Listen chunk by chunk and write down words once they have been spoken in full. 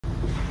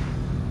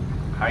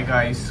Hi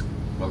guys,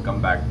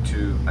 welcome back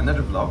to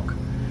another vlog.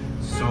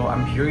 So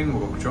I'm here in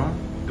Mokokchung.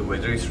 The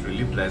weather is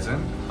really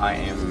pleasant. I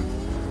am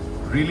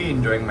really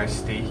enjoying my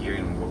stay here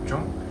in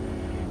Mokokchung,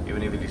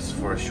 even if it is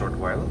for a short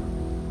while.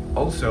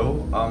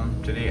 Also,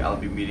 today I'll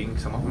be meeting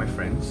some of my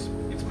friends.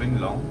 It's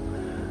been long,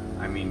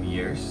 I mean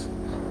years,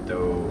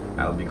 though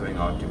I'll be going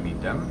out to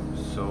meet them.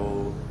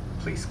 So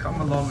please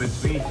come along with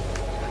me.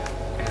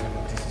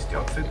 And this is the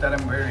outfit that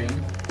I'm wearing.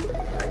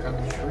 I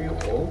can't show you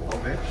all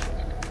of it,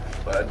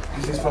 but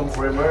this is from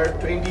Forever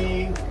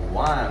 21.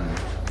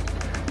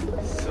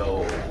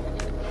 So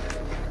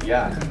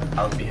yeah,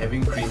 I'll be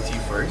having green tea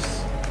first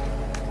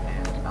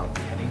and I'll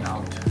be heading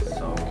out.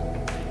 So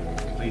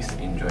please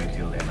enjoy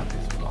till the end of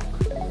this vlog.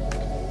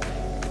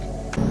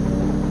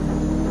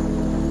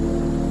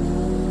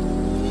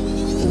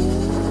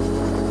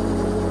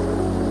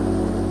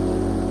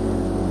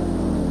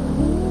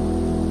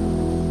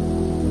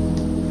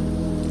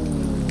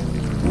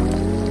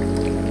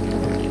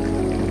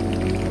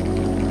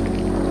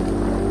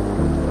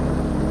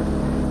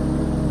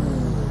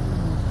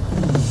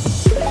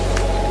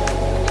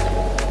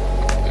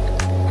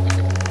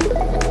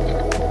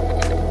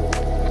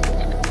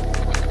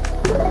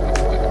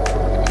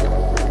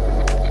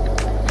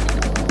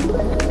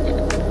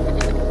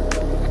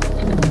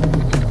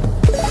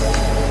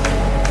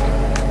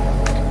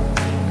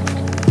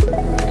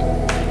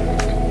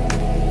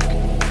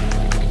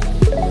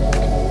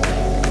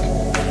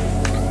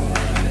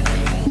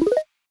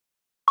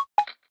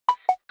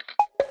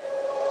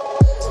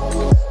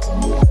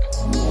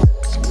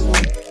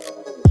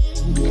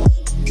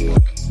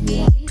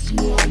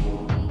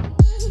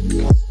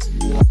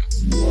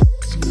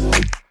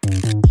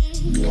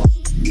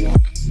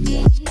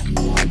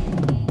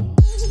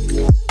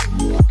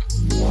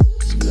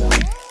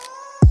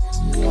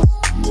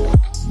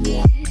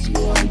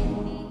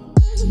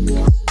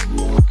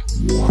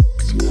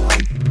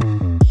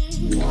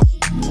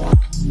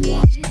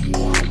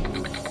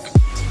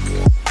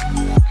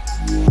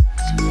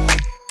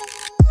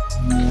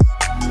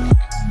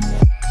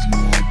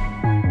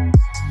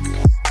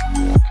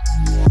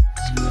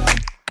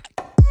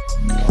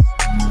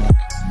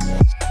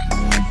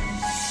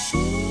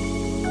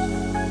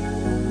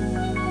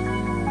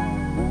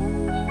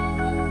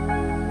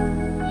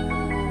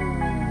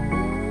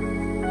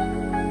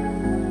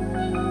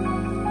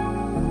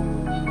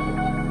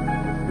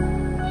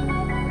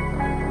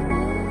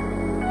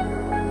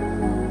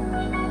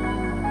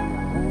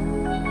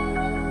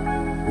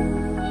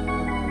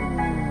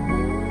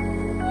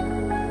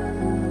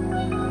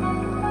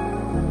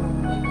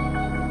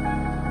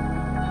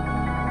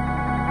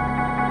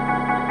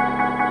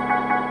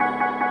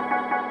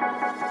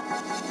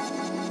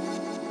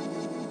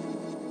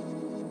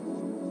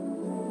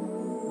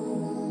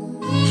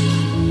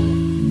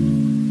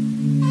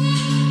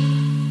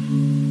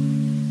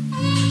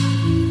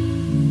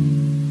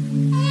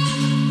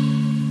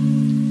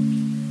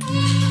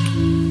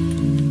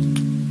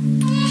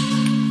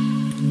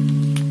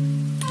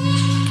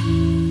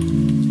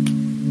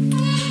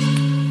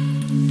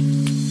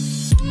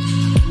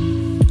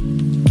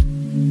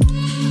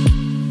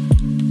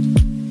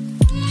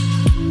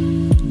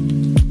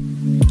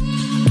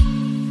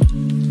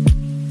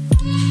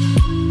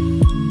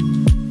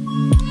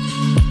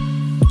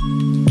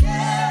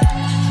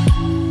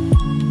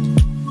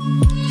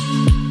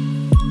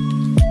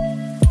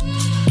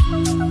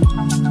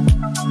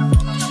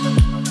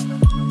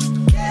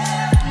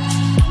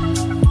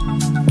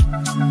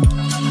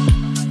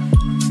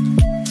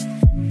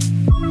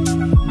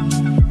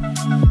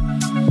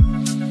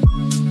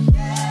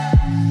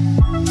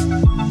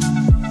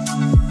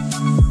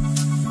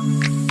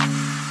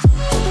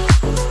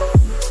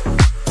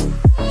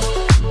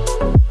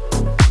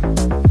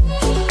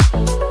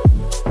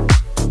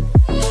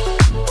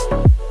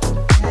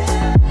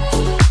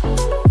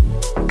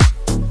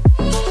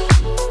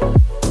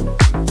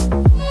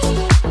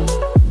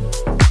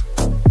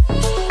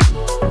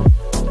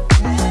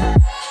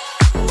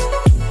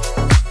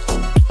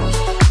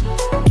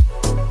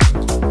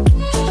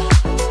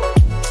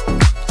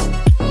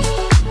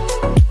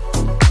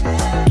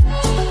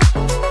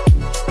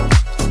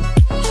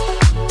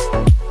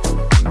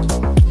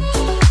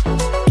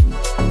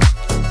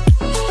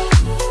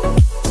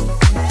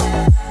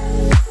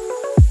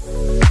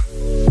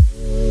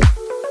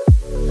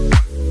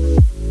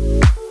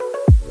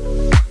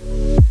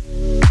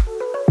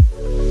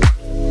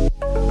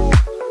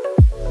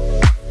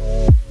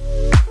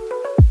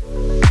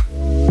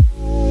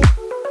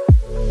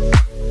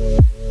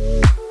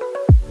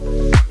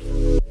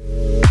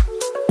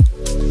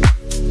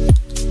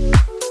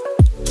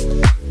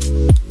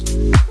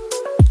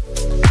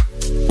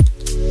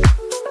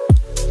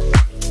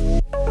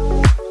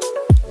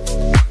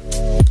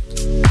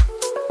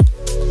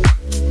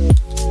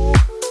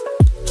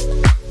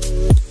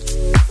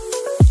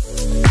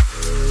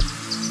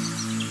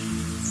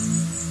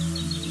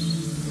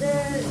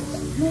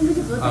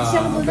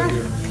 시험보다